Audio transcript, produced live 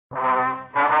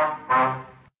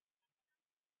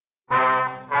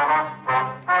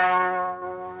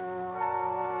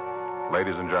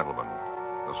Ladies and gentlemen,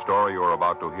 the story you are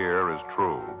about to hear is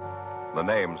true. The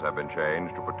names have been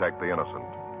changed to protect the innocent.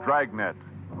 Dragnet.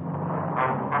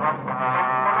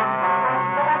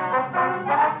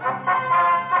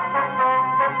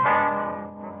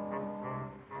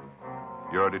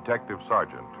 You're a detective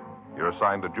sergeant. You're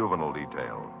assigned to juvenile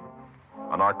detail.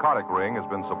 A narcotic ring has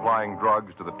been supplying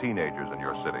drugs to the teenagers in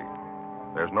your city.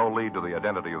 There's no lead to the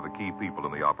identity of the key people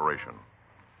in the operation.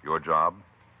 Your job,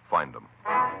 find them.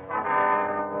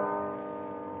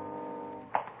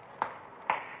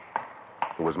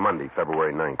 It was Monday,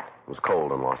 February 9th. It was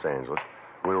cold in Los Angeles.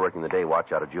 We were working the day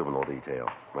watch out of juvenile detail.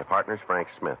 My partner's Frank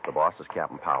Smith. The boss is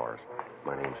Captain Powers.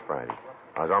 My name's Friday.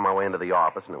 I was on my way into the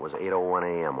office, and it was 8:01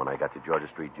 a.m. when I got to Georgia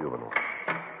Street Juvenile.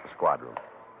 The squad room.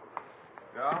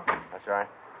 Joe? That's right.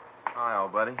 Hi,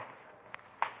 old buddy.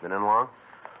 Been in long?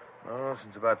 Oh,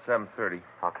 since about 7:30.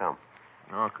 How come?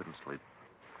 No, I couldn't sleep.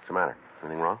 What's the matter?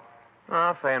 Anything wrong?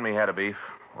 Oh, Fay and me had a beef.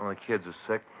 One of the kids was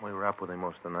sick. We were up with him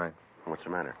most of the night. What's the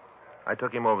matter? I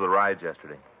took him over the rides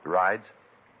yesterday. The rides?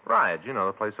 Rides, you know,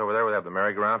 the place over there where they have the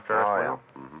merry-go-round Ferris wheel.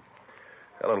 Yeah. Mm-hmm.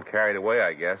 Got a little carried away,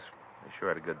 I guess. They sure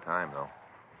had a good time, though.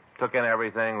 Took in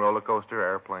everything, roller coaster,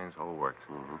 airplanes, whole works.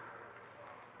 Mm-hmm.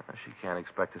 She can't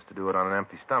expect us to do it on an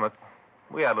empty stomach.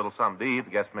 We had a little something to eat. I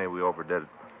guess maybe we overdid it.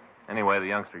 Anyway, the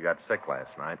youngster got sick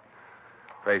last night.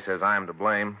 Fay says I'm to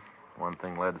blame. One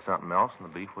thing led to something else, and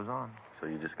the beef was on. So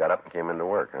you just got up and came into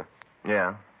work, huh?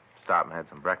 Yeah. Stopped and had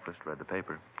some breakfast, read the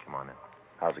paper. Come on in.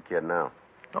 How's the kid now?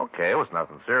 Okay, it was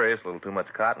nothing serious. A little too much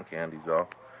cotton candy's all.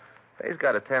 Fay's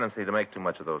got a tendency to make too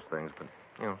much of those things, but,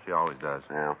 you know, she always does.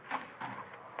 Yeah.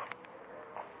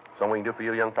 Something we can do for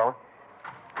you, young fella?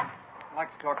 I'd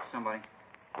like to talk to somebody.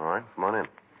 All right, come on in.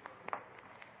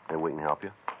 Maybe we can help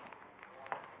you.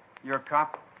 You're a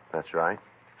cop? That's right.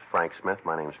 It's Frank Smith.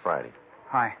 My name's Friday.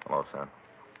 Hi. Hello, son.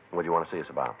 What do you want to see us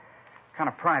about? Kind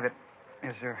of private.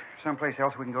 Is there someplace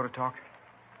else we can go to talk?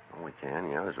 Well, we can,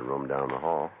 yeah. There's a room down the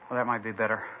hall. Well, that might be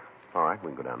better. All right, we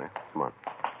can go down there. Come on.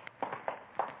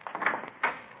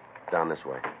 Down this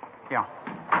way. Yeah.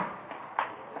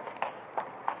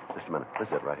 Just a minute. This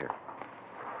is it right here.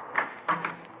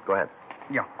 Go ahead.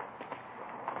 Yeah.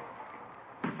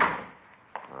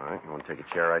 All right, you want to take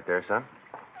a chair right there, son?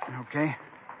 Okay.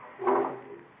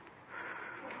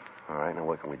 All right, now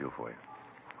what can we do for you?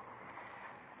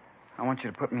 I want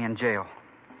you to put me in jail.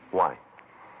 Why?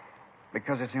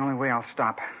 Because it's the only way I'll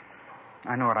stop.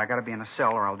 I know it. I got to be in a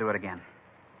cell or I'll do it again.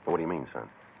 Well, what do you mean, son?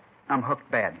 I'm hooked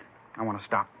bad. I want to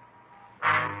stop.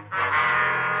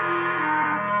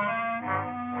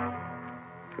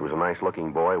 He was a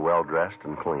nice-looking boy, well-dressed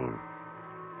and clean.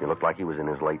 He looked like he was in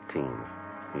his late teens.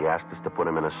 He asked us to put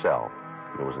him in a cell.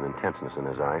 There was an intenseness in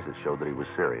his eyes that showed that he was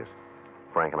serious.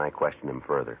 Frank and I questioned him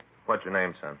further. What's your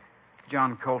name, son?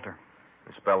 John Coulter.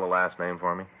 You spell the last name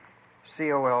for me?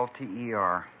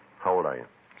 Colter. How old are you?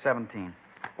 17.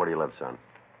 Where do you live, son?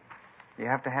 You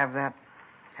have to have that?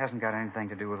 Hasn't got anything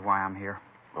to do with why I'm here.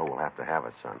 Oh, we'll have to have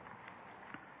it, son.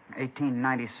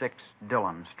 1896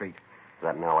 Dillon Street. Is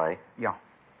that in L.A.? Yeah.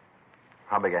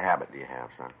 How big a habit do you have,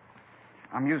 son?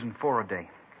 I'm using 4 a day.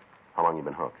 How long you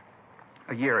been hooked?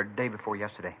 A year, a day before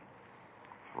yesterday.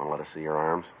 Want to let us see your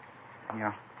arms?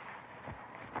 Yeah.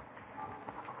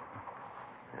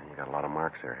 Yeah, you got a lot of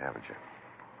marks there, haven't you?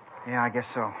 Yeah, I guess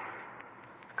so.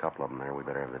 A couple of them there we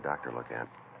better have the doctor look at.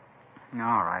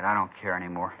 All right, I don't care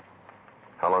anymore.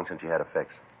 How long since you had a fix?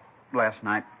 Last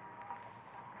night.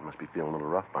 You must be feeling a little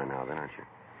rough by now, then, aren't you?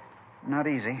 Not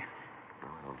easy.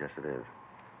 Well, I guess it is.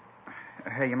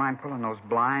 Hey, you mind pulling those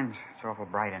blinds? It's awful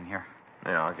bright in here.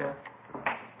 Yeah, I'll get it.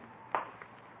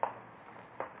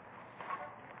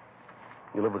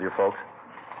 You live with your folks?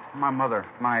 My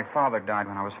father died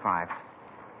when I was 5.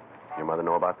 Your mother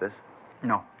know about this?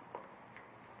 No.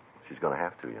 She's going to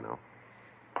have to, you know.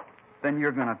 Then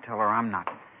you're going to tell her I'm not.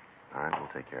 All right, we'll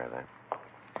take care of that.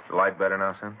 Is the light better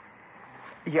now, son?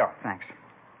 Yeah, thanks.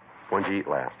 When'd you eat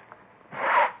last?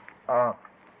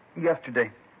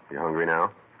 Yesterday. You hungry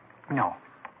now? No.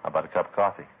 How about a cup of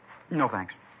coffee? No,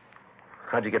 thanks.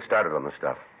 How'd you get started on this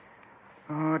stuff?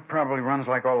 Oh, it probably runs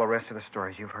like all the rest of the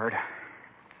stories you've heard.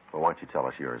 Well, why don't you tell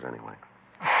us yours anyway?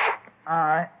 All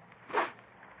right.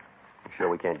 You sure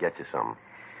we can't get you something?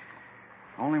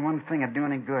 Only one thing would do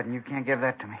any good, and you can't give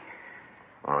that to me.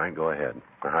 All right, go ahead.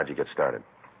 Now, how'd you get started?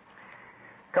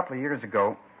 A couple of years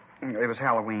ago, it was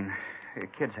Halloween. The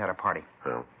kids had a party.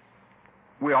 Oh.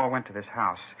 We all went to this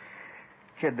house.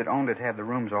 Kid that owned it had the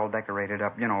rooms all decorated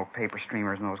up, you know, paper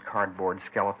streamers and those cardboard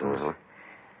skeletons. Mm-hmm.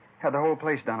 Had the whole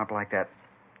place done up like that.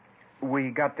 We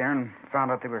got there and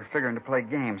found out they were figuring to play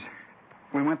games.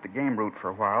 We went the game route for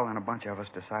a while, and a bunch of us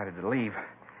decided to leave.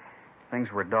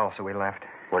 Things were dull, so we left.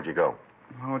 Where'd you go?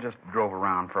 Oh, just drove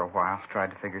around for a while.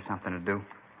 Tried to figure something to do.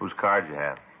 Whose car did you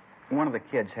have? One of the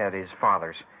kids had his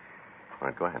father's. All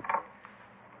right, go ahead.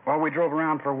 Well, we drove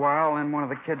around for a while, and one of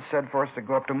the kids said for us to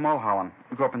go up to Mulholland.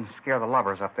 Go up and scare the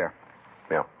lovers up there.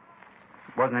 Yeah.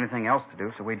 Wasn't anything else to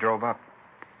do, so we drove up.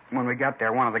 When we got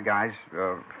there, one of the guys,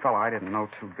 a fella I didn't know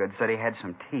too good, said he had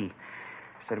some tea.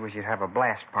 Said we should have a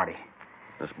blast party.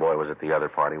 This boy was at the other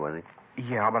party, was he?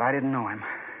 Yeah, but I didn't know him.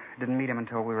 Didn't meet him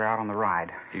until we were out on the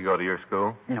ride. You go to your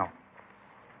school? No. All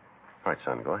right,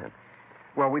 son, go ahead.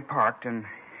 Well, we parked, and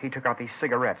he took out these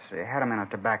cigarettes. He had them in a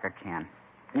tobacco can.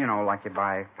 You know, like you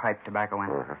buy pipe tobacco in.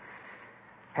 Uh-huh.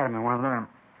 Had them in one of them.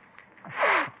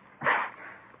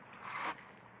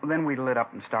 Then we lit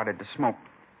up and started to smoke.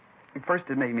 At first,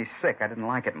 it made me sick. I didn't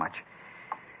like it much.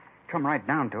 Come right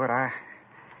down to it, I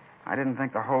didn't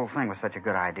think the whole thing was such a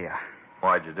good idea.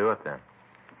 Why'd you do it then?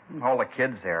 All the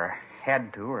kids there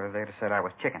had to, or they'd have said I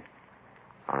was chicken.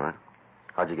 All right.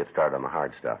 How'd you get started on the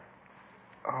hard stuff?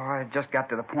 Oh, I just got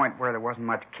to the point where there wasn't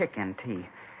much kick in tea.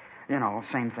 You know,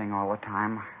 same thing all the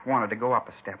time. Wanted to go up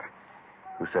a step.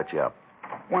 Who set you up?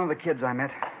 One of the kids I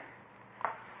met.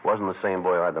 Wasn't the same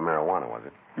boy who had the marijuana, was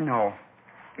it? No.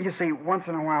 You see, once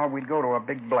in a while we'd go to a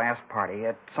big blast party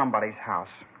at somebody's house.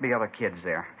 The other kids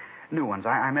there. New ones.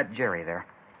 I met Jerry there.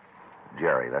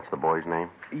 Jerry, that's the boy's name?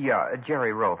 Yeah,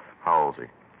 Jerry Roth. How old's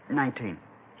he? 19. Is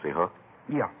he hooked?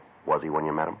 Yeah, Was he when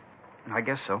you met him? I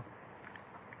guess so.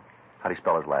 How'd he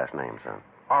spell his last name, son?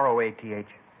 Roath.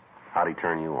 How'd he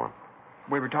turn you on?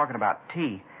 We were talking about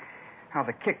tea. How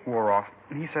the kick wore off.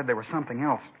 And he said there was something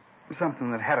else.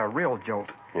 Something that had a real jolt.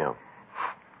 Yeah.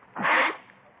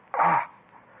 Ah.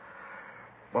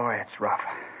 Boy, it's rough.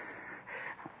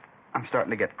 I'm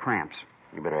starting to get cramps.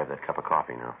 You better have that cup of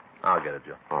coffee now. I'll get it,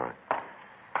 Joe. All right.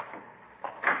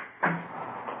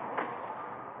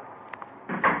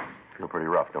 Feel pretty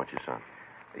rough, don't you, son?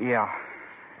 Yeah.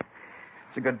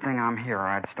 It's a good thing I'm here, or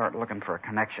I'd start looking for a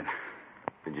connection.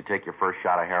 Did you take your first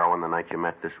shot of heroin the night you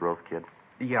met this Roth kid?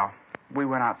 Yeah. We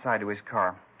went outside to his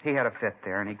car. He had a fit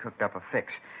there, and he cooked up a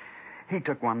fix. He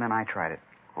took one, then I tried it.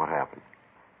 What happened?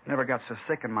 Never got so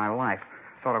sick in my life.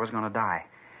 Thought I was going to die.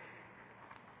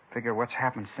 Figure what's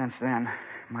happened since then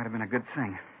might have been a good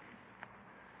thing.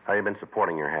 How you been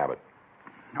supporting your habit?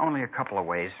 Only a couple of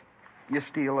ways. You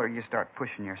steal or you start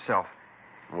pushing yourself.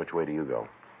 Which way do you go?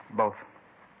 Both.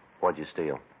 What'd you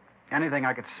steal? Anything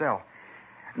I could sell.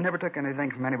 Never took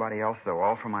anything from anybody else, though,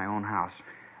 all from my own house.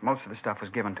 Most of the stuff was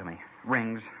given to me.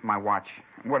 Rings, my watch,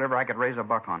 whatever I could raise a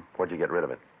buck on. What'd you get rid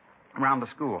of it? Around the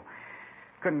school.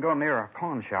 Couldn't go near a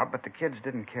pawn shop, but the kids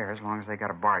didn't care as long as they got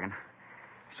a bargain.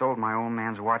 Sold my old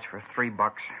man's watch for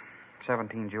 $3.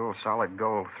 17 jewels, solid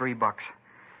gold, $3.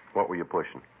 What were you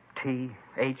pushing? T,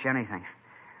 H, anything.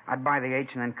 I'd buy the H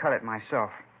and then cut it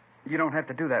myself. You don't have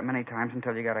to do that many times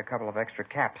until you got a couple of extra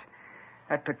caps.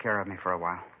 That took care of me for a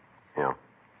while. Yeah.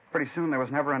 Pretty soon there was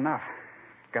never enough.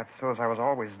 Got so as I was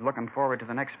always looking forward to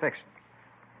the next fix.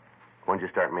 When'd you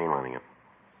start mainlining it?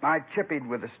 I chippied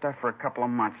with the stuff for a couple of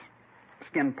months.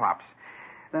 Skin pops.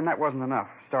 Then that wasn't enough.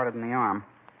 Started in the arm.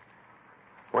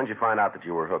 When'd you find out that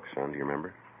you were hooked, son? Do you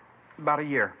remember? About a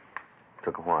year.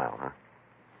 Took a while, huh?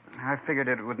 I figured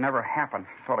it would never happen.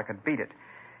 Thought I could beat it.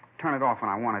 Turn it off when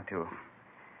I wanted to.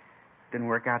 Didn't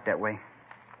work out that way.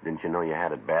 Didn't you know you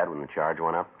had it bad when the charge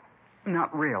went up?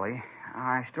 Not really.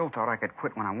 I still thought I could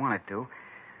quit when I wanted to.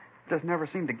 Just never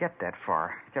seemed to get that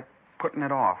far. Kept putting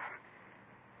it off.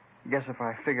 Guess if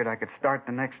I figured I could start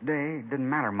the next day, it didn't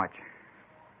matter much.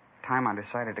 Time I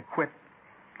decided to quit,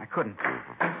 I couldn't.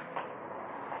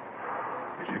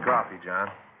 Here's your coffee,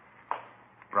 John.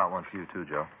 Brought one for you, too,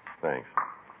 Joe. Thanks.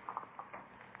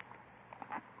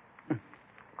 It's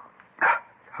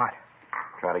hot.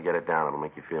 Try to get it down. It'll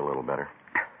make you feel a little better.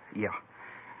 Yeah.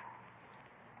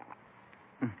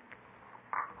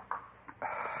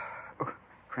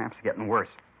 Cramps are getting worse.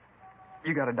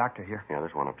 You got a doctor here? Yeah,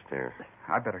 there's one upstairs.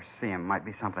 I better see him. Might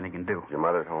be something he can do. Is your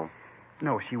mother at home?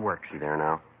 No, she works. She there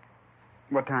now?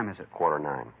 What time is it?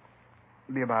 9:15.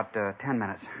 Be about 10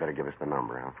 minutes. Better give us the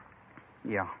number, huh?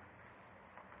 Yeah.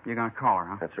 You're going to call her,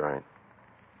 huh? That's right.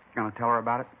 Going to tell her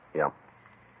about it? Yeah.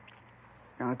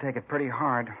 Going to take it pretty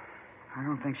hard. I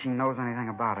don't think she knows anything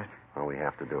about it. Well, we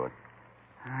have to do it.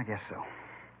 I guess so.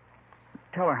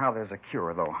 Tell her how there's a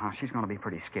cure, though, huh? She's going to be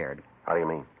pretty scared. How do you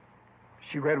mean?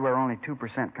 She read where only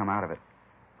 2% come out of it.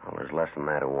 Well, there's less than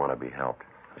that who want to be helped.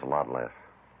 There's a lot less.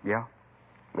 Yeah?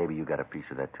 Maybe you got a piece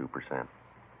of that 2%.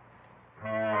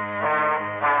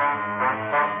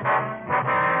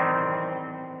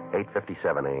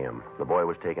 8:57 a.m. The boy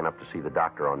was taken up to see the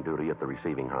doctor on duty at the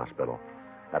receiving hospital.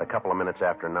 At a couple of minutes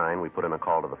after 9, we put in a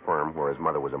call to the firm where his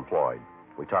mother was employed.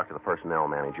 We talked to the personnel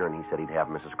manager, and he said he'd have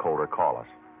Mrs. Calder call us.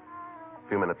 A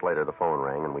few minutes later, the phone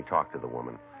rang, and we talked to the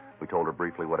woman. We told her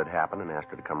briefly what had happened and asked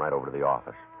her to come right over to the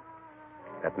office.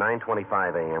 At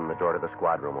 9:25 a.m., the door to the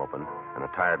squad room opened, and a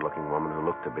tired-looking woman who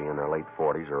looked to be in her late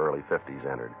 40s or early 50s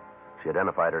entered. She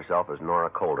identified herself as Nora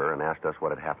Calder and asked us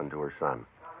what had happened to her son.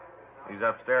 He's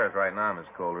upstairs right now, Miss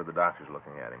Calder. The doctor's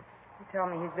looking at him. He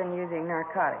told me he's been using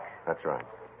narcotics. That's right.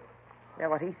 Is that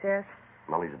what he says?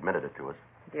 Well, he's admitted it to us.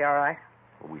 Is he all right?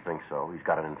 Well, we think so. He's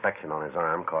got an infection on his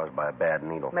arm caused by a bad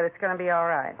needle. But it's going to be all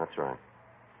right. That's right.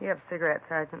 You have a cigarette,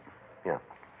 Sergeant? Yeah.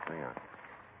 There you are.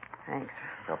 Thanks.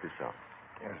 Help yourself.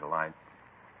 Here's the light.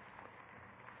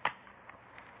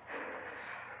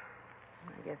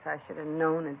 I guess I should have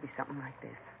known it'd be something like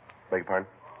this. Beg your pardon?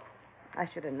 I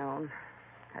should have known.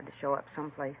 Had to show up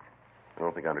someplace. I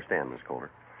don't think I understand, Miss Calder.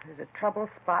 There's a trouble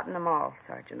spot in them all,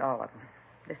 Sergeant, all of them.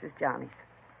 This is Johnny's.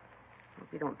 Hope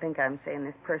you don't think I'm saying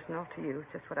this personal to you.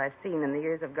 It's just what I've seen in the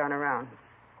years I've gone around.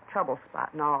 Trouble spot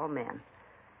in all men.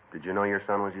 Did you know your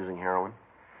son was using heroin?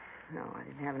 No, I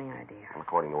didn't have any idea. Well,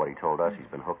 according to what he told us, he's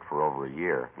been hooked for over a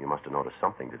year. You must have noticed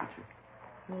something, didn't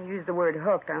you? You used the word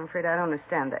hooked. I'm afraid I don't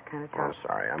understand that kind of Oh, trouble. I'm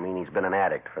sorry. I mean, he's been an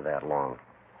addict for that long.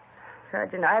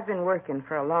 Sergeant, I've been working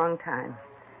for a long time.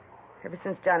 Ever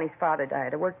since Johnny's father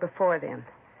died. I worked before then.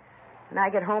 When I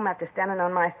get home after standing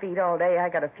on my feet all day, I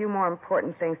got a few more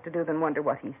important things to do than wonder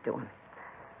what he's doing.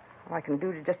 All I can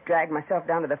do is just drag myself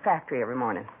down to the factory every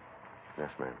morning. Yes,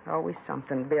 ma'am. Always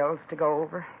something. Bills to go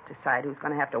over. Decide who's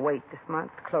going to have to wait this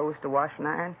month. Clothes to wash and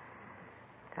iron.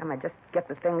 Time I just get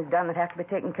the things done that have to be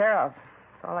taken care of.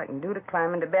 That's all I can do to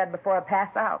climb into bed before I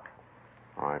pass out.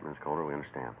 All right, Miss Calder, we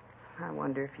understand. I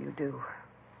wonder if you do.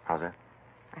 How's that?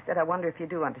 I said I wonder if you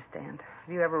do understand.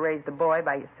 Have you ever raised a boy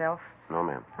by yourself? No,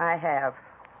 ma'am. I have.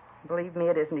 Believe me,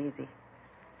 it isn't easy.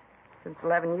 Since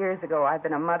 11 years ago, I've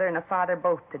been a mother and a father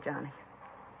both to Johnny.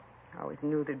 I always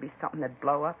knew there'd be something that'd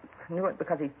blow up. I knew it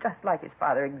because he's just like his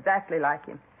father, exactly like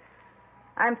him.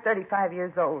 I'm 35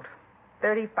 years old.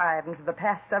 35, and for the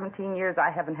past 17 years, I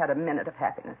haven't had a minute of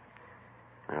happiness.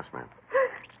 Yes, ma'am.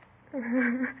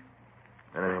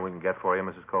 Anything we can get for you,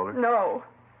 Mrs. Calder? No.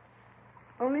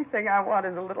 Only thing I want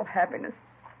is a little happiness.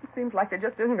 It seems like there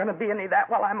just isn't going to be any of that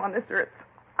while I'm on this earth.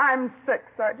 I'm sick,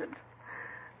 Sergeant.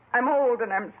 I'm old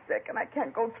and I'm sick, and I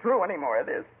can't go through any more of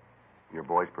this. Your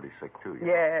boy's pretty sick, too.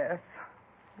 Yes.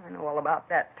 I know all about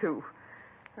that, too.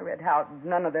 I read how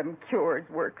none of them cures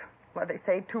work. What they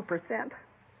say, 2%.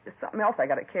 There's something else I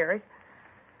got to carry.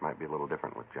 Might be a little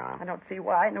different with John. I don't see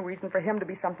why. No reason for him to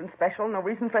be something special. No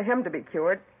reason for him to be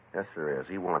cured. Yes, there is.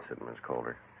 He wants it, Miss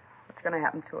Calder. What's going to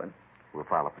happen to him? We'll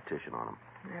file a petition on him.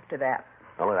 After that,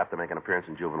 Well, he'll have to make an appearance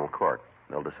in juvenile court.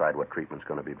 They'll decide what treatment's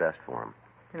going to be best for him.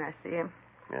 can I see him?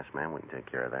 Yes, ma'am. We can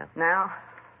take care of that. Now?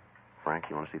 Frank,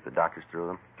 you want to see if the doctor's through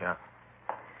them? Yeah.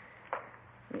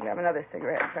 You have another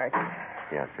cigarette, Sergeant.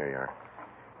 Yes, here you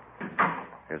are.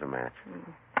 Here's a match.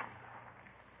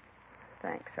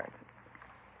 Thanks, Sergeant.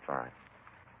 It's all right.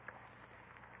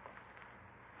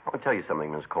 I want to tell you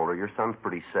something, Miss Calder. Your son's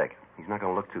pretty sick. He's not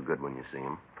going to look too good when you see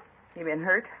him. You been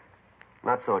hurt?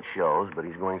 Not so it shows, but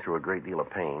he's going through a great deal of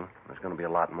pain. There's going to be a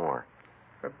lot more.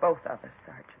 For both of us,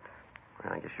 Sergeant.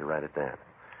 Well, I guess you're right at that.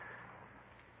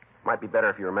 Might be better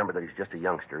if you remember that he's just a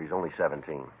youngster. He's only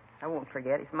 17. I won't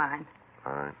forget. He's mine.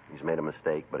 All right. He's made a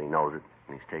mistake, but he knows it,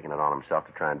 and he's taken it on himself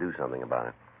to try and do something about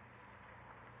it.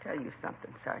 Tell you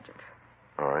something, Sergeant.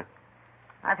 All right.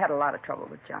 I've had a lot of trouble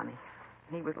with Johnny.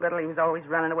 When he was little, he was always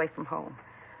running away from home.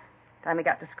 Time he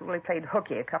got to school, he played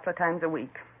hooky a couple of times a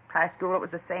week. High school, it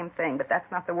was the same thing, but that's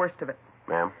not the worst of it.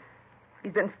 Ma'am?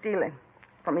 He's been stealing.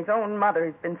 From his own mother,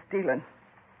 he's been stealing.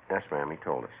 Yes, ma'am. He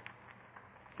told us.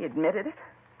 He admitted it?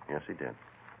 Yes, he did.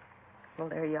 Well,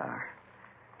 there you are.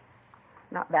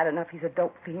 Not bad enough he's a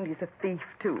dope fiend. He's a thief,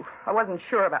 too. I wasn't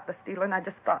sure about the stealing. I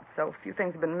just thought so. A few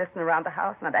things have been missing around the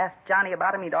house, and I'd asked Johnny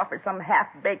about him. He'd offered some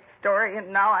half-baked story,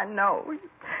 and now I know.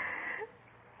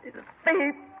 He's a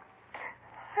thief.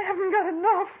 I haven't got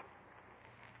enough.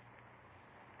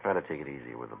 Try to take it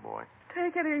easy with the boy.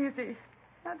 Take it easy.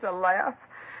 That's a laugh.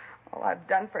 All I've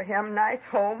done for him, nice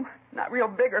home. Not real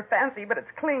big or fancy, but it's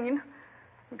clean.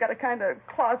 We've got a kind of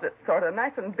closet, sort of,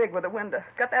 nice and big with a window.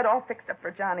 Got that all fixed up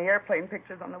for Johnny. Airplane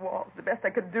pictures on the walls. The best I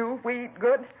could do. We eat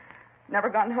good. Never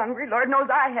gone hungry. Lord knows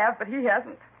I have, but he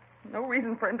hasn't. No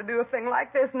reason for him to do a thing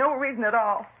like this. No reason at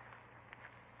all.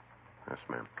 Yes,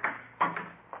 ma'am.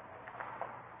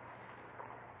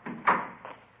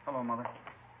 Hello, Mother.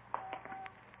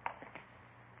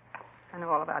 I know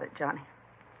all about it, Johnny.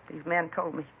 These men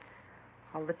told me.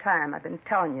 All the time I've been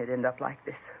telling you it'd end up like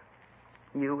this.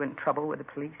 You in trouble with the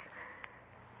police.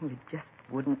 And you just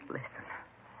wouldn't listen.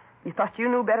 You thought you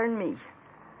knew better than me.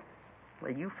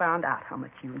 Well, you found out how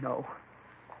much you know.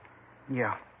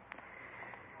 Yeah.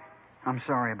 I'm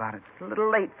sorry about it. It's a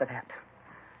little late for that.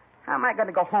 How am I going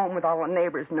to go home with all the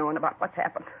neighbors knowing about what's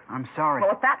happened? I'm sorry.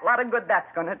 Well, if that lot of good that's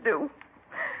going to do.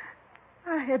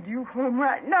 I had you home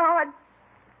right now. I'd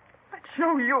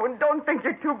show you, and don't think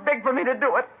you're too big for me to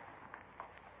do it.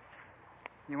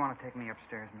 You want to take me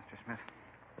upstairs, Mr. Smith?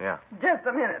 Yeah. Just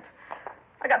a minute.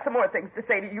 I got some more things to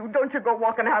say to you. Don't you go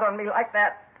walking out on me like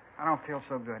that. I don't feel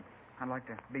so good. I'd like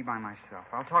to be by myself.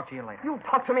 I'll talk to you later. You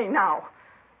talk to me now.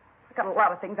 I got a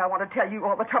lot of things I want to tell you,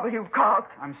 all the trouble you've caused.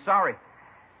 I'm sorry.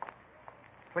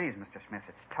 Please, Mr. Smith,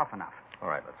 it's tough enough. All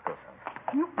right, let's go,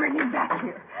 son. You bring him back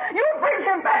here. You bring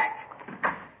him back.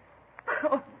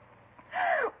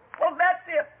 Well, that's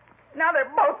it. Now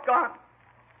they're both gone.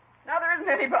 Now there isn't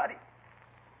anybody.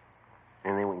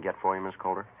 Anything we can get for you, Miss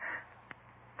Calder?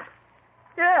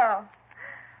 Yeah.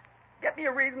 Get me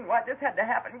a reason why this had to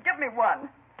happen. Give me one.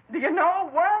 Do you know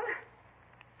one?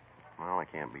 Well, I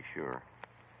can't be sure.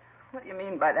 What do you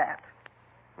mean by that?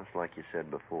 Just like you said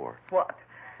before. What?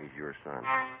 He's your son.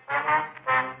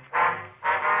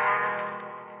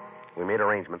 We made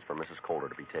arrangements for Mrs. Calder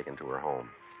to be taken to her home.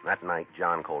 That night,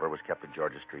 John Calder was kept at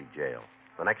Georgia Street Jail.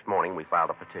 The next morning, we filed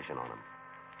a petition on him.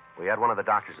 We had one of the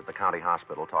doctors at the county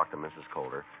hospital talk to Mrs.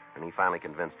 Calder, and he finally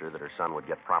convinced her that her son would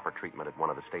get proper treatment at one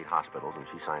of the state hospitals, and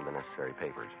she signed the necessary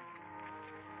papers.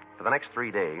 For the next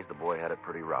 3 days, the boy had it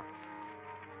pretty rough.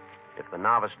 If the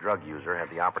novice drug user had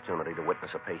the opportunity to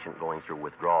witness a patient going through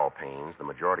withdrawal pains, the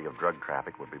majority of drug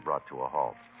traffic would be brought to a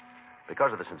halt.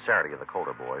 Because of the sincerity of the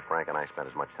Calder boy, Frank and I spent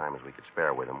as much time as we could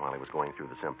spare with him while he was going through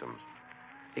the symptoms.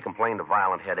 He complained of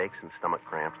violent headaches and stomach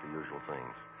cramps, the usual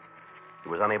things. He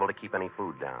was unable to keep any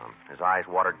food down. His eyes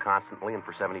watered constantly, and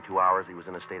for 72 hours he was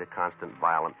in a state of constant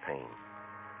violent pain.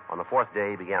 On the 4th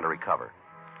day, he began to recover.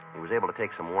 He was able to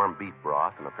take some warm beef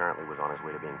broth and apparently was on his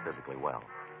way to being physically well.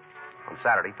 On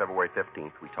Saturday, February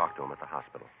 15th, we talked to him at the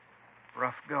hospital.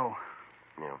 Rough go.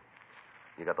 Yeah.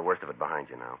 You got the worst of it behind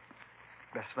you now.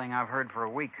 Best thing I've heard for a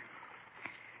week.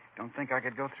 Don't think I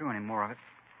could go through any more of it.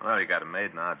 Well, you got it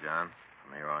made now, John.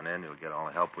 From here on in, you'll get all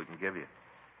the help we can give you.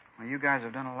 Well, you guys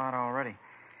have done a lot already.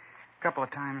 A couple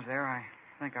of times there, I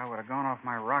think I would have gone off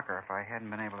my rocker if I hadn't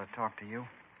been able to talk to you.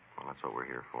 Well, that's what we're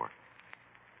here for.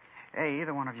 Hey,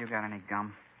 either one of you got any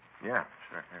gum? Yeah,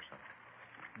 sure. Here's some.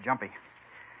 Jumpy.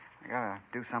 I gotta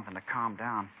do something to calm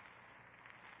down.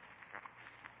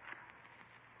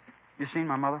 You seen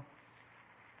my mother?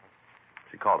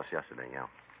 She called us yesterday, yeah.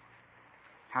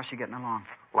 How's she getting along?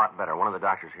 A lot better. One of the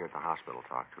doctors here at the hospital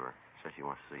talked to her. Said she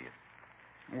wants to see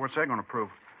you. What's that going to prove?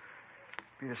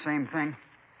 Be the same thing.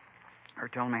 Her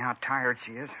telling me how tired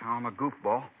she is, how I'm a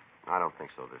goofball. I don't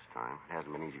think so this time. It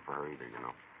hasn't been easy for her either, you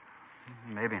know.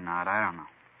 Maybe not. I don't know.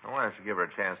 Well, why don't you give her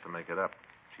a chance to make it up?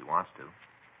 If she wants to.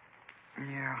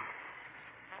 Yeah.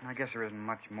 I guess there isn't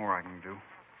much more I can do.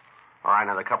 All right,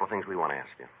 now, there are a couple of things we want to ask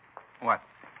you. What?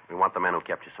 We want the men who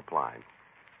kept you supplied.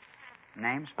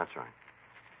 Names? That's right.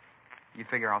 You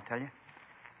figure I'll tell you?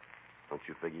 Don't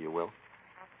you figure you will?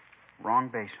 Wrong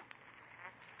base.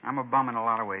 I'm a bum in a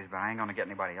lot of ways, but I ain't going to get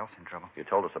anybody else in trouble. You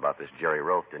told us about this Jerry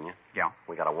Roth, didn't you? Yeah.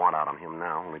 We got a warrant out on him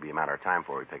now. Only be a matter of time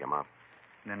before we pick him up.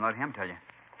 Then let him tell you.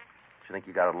 Do you think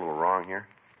you got it a little wrong here?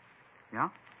 Yeah?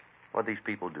 What'd these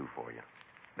people do for you?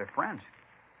 They're friends.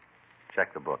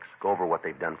 Check the books. Go over what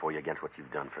they've done for you against what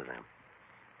you've done for them.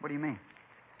 What do you mean?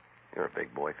 You're a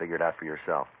big boy. Figure it out for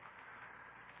yourself.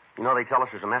 You know, they tell us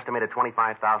there's an estimated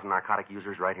 25,000 narcotic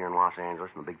users right here in Los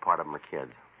Angeles, and a big part of them are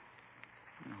kids.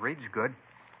 Reed's good.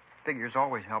 Figures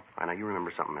always help. I know. You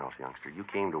remember something else, youngster. You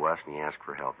came to us and you asked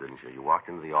for help, didn't you? You walked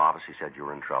into the office. You said you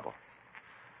were in trouble.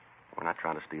 We're not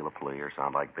trying to steal a plea or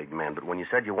sound like big men, but when you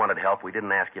said you wanted help, we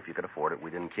didn't ask you if you could afford it.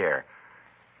 We didn't care.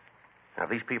 Now, if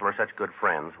these people are such good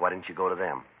friends, why didn't you go to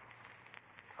them?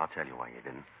 I'll tell you why you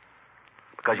didn't.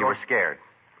 Because you were scared.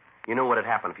 You knew what had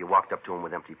happened if you walked up to them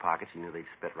with empty pockets. You knew they'd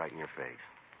spit right in your face.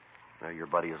 They're your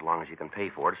buddy as long as you can pay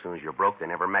for it. As soon as you're broke, they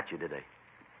never met you, did they?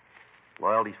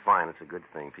 Loyalty's fine. It's a good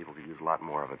thing. People could use a lot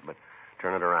more of it, but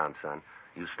turn it around, son.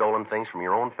 You've stolen things from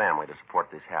your own family to support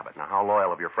this habit. Now, how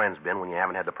loyal have your friends been when you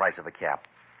haven't had the price of a cap?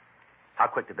 How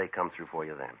quick did they come through for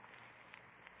you then?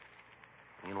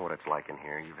 You know what it's like in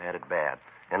here. You've had it bad.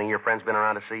 Any of your friends been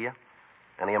around to see you?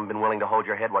 Any of them been willing to hold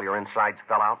your head while your insides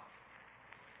fell out?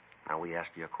 Now, we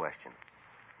asked you a question.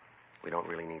 We don't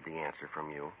really need the answer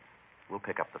from you. We'll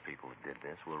pick up the people who did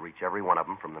this. We'll reach every one of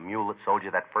them, from the mule that sold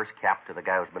you that first cap to the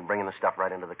guy who's been bringing the stuff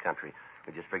right into the country.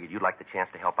 We just figured you'd like the chance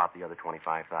to help out the other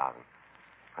 25,000.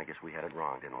 I guess we had it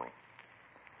wrong, didn't we?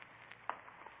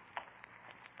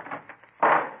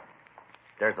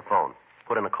 There's the phone.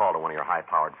 Put in a call to one of your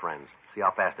high-powered friends. See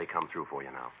how fast they come through for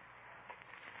you now.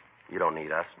 You don't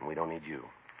need us, and we don't need you.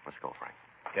 Let's go, Frank.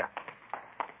 Yeah.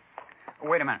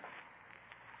 Wait a minute.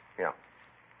 Yeah.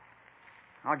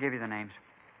 I'll give you the names.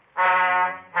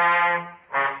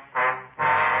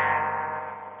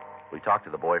 We talked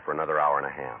to the boy for another hour and a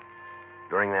half.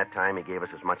 During that time, he gave us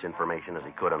as much information as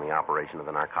he could on the operation of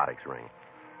the narcotics ring.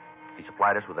 He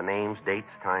supplied us with the names,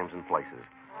 dates, times, and places.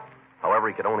 However,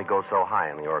 he could only go so high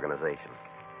in the organization.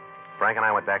 Frank and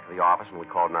I went back to the office, and we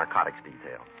called narcotics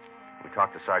detail. We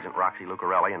talked to Sergeant Roxy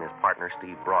Lucarelli and his partner,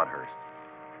 Steve Broadhurst.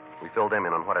 We filled them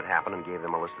in on what had happened and gave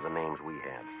them a list of the names we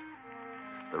had.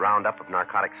 The roundup of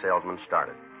narcotic salesmen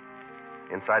started.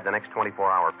 Inside the next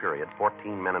 24-hour period,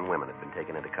 14 men and women had been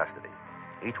taken into custody.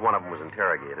 Each one of them was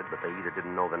interrogated, but they either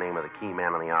didn't know the name of the key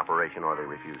man in the operation or they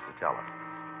refused to tell us.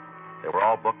 They were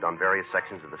all booked on various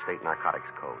sections of the state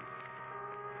narcotics code.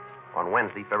 On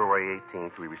Wednesday, February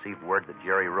 18th, we received word that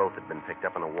Jerry Roth had been picked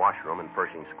up in a washroom in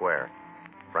Pershing Square.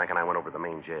 Frank and I went over to the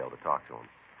main jail to talk to him.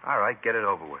 All right, get it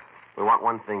over with. We want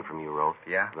one thing from you, Roth.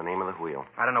 Yeah? The name of the wheel.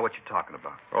 I don't know what you're talking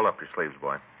about. Roll up your sleeves,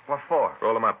 boy. What for?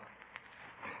 Roll them up.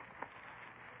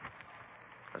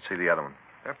 Let's see the other one.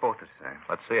 They're both the same.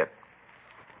 Let's see it.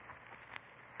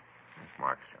 There's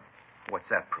marks, John. What's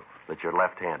that proof? That you're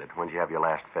left-handed. When'd you have your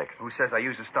last fix? Who says I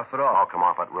use the stuff at all? Oh, come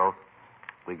off it, Roth.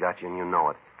 We got you and you know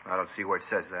it. I don't see where it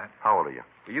says that. How old are you?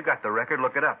 Well, you got the record.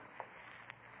 Look it up.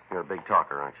 You're a big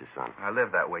talker, aren't you, son? I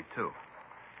live that way, too.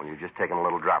 Well, you're just taking a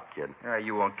little drop, kid. Yeah,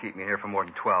 you won't keep me here for more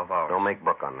than 12 hours. Don't make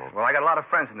book on that. Well, I got a lot of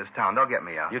friends in this town. They'll get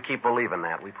me out. You keep believing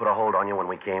that. We put a hold on you when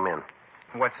we came in.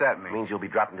 What's that It mean? means you'll be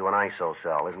dropped into an ISO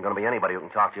cell. Isn't going to be anybody who can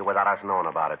talk to you without us knowing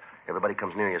about it. Everybody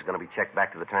comes near you is going to be checked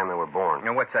back to the time they were born.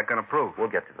 And what's that going to prove? We'll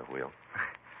get to the wheel.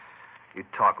 You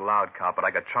talk loud, cop, but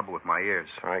I got trouble with my ears.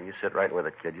 All right, you sit right with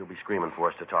it, kid. You'll be screaming for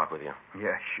us to talk with you.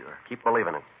 Yeah, sure. Keep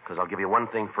believing it, because I'll give you one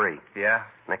thing free. Yeah?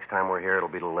 Next time we're here, it'll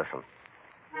be to listen.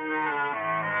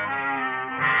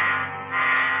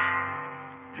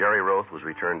 Jerry Roth was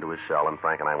returned to his cell, and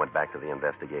Frank and I went back to the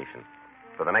investigation.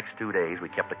 For the next 2 days, we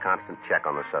kept a constant check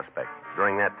on the suspect.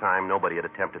 During that time, nobody had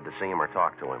attempted to see him or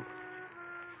talk to him.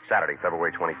 Saturday,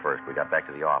 February 21st, we got back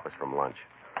to the office from lunch.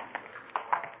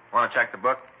 Want to check the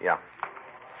book? Yeah.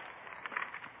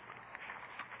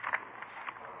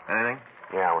 Anything?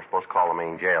 Yeah, we're supposed to call the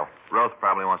main jail. Roth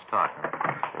probably wants to talk,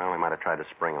 huh? Well, we might have tried to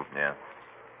spring him. Yeah.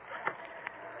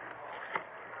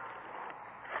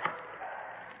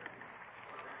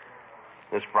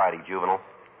 This Friday, juvenile.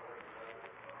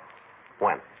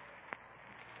 When?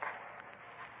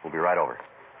 We'll be right over.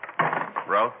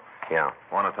 Roth? Yeah.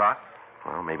 Want to talk?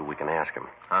 Well, maybe we can ask him.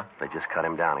 Huh? They just cut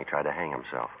him down. He tried to hang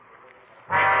himself.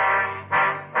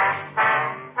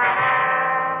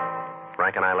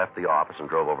 Frank and I left the office and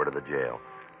drove over to the jail.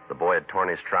 The boy had torn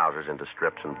his trousers into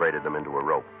strips and braided them into a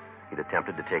rope. He'd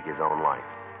attempted to take his own life.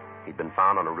 He'd been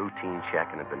found on a routine check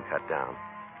and had been cut down.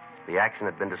 The action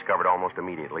had been discovered almost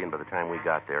immediately, and by the time we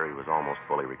got there, he was almost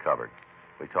fully recovered.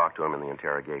 We talked to him in the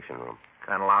interrogation room.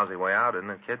 Kind of lousy way out, isn't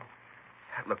it, kid?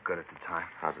 That looked good at the time.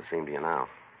 How's it seem to you now?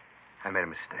 I made a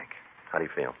mistake. How do you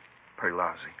feel? Pretty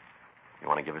lousy. You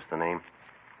want to give us the name?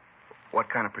 What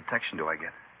kind of protection do I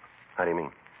get? How do you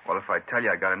mean? Well, if I tell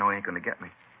you, I gotta know he ain't gonna get me.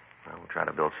 Well, we'll try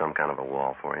to build some kind of a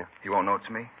wall for you. You won't know it's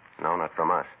me? No, not from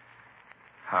us.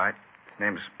 All right. His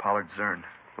name's Pollard Zern.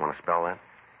 You want to spell that?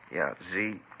 Yeah,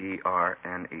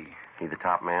 Z-E-R-N-E. He the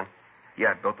top man?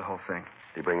 Yeah, I built the whole thing.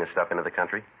 Did he bring this stuff into the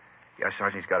country? Yeah,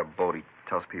 Sergeant, he's got a boat. He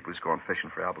tells people he's going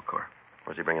fishing for albacore.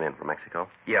 Or is he bringing it in from Mexico?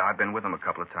 Yeah, I've been with him a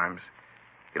couple of times.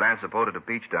 He lands the boat at the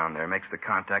beach down there, makes the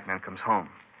contact, and then comes home.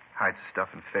 Hides the stuff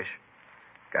and fish.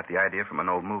 Got the idea from an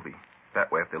old movie.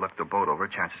 That way, if they look the boat over,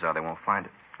 chances are they won't find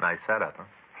it. Nice setup, huh?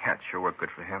 Yeah, it sure worked good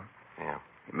for him. Yeah.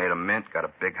 He made a mint, got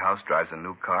a big house, drives a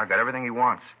new car, got everything he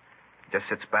wants. Just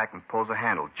sits back and pulls a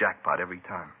handle. Jackpot every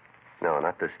time. No,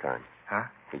 not this time. Huh?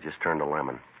 He just turned a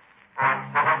lemon.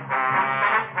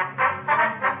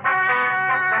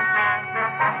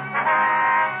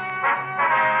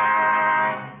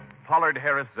 Pollard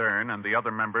Harris Zern and the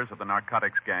other members of the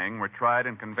narcotics gang were tried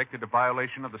and convicted of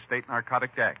violation of the State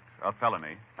Narcotic Act, a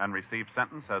felony, and received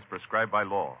sentence as prescribed by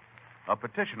law. A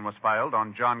petition was filed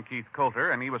on John Keith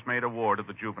Coulter, and he was made a ward of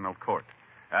the juvenile court.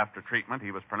 After treatment,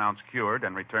 he was pronounced cured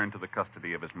and returned to the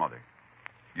custody of his mother.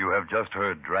 You have just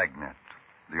heard Dragnet,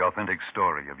 the authentic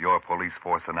story of your police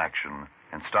force in action,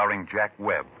 and starring Jack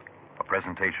Webb, a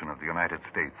presentation of the United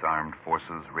States Armed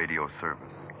Forces Radio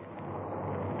Service.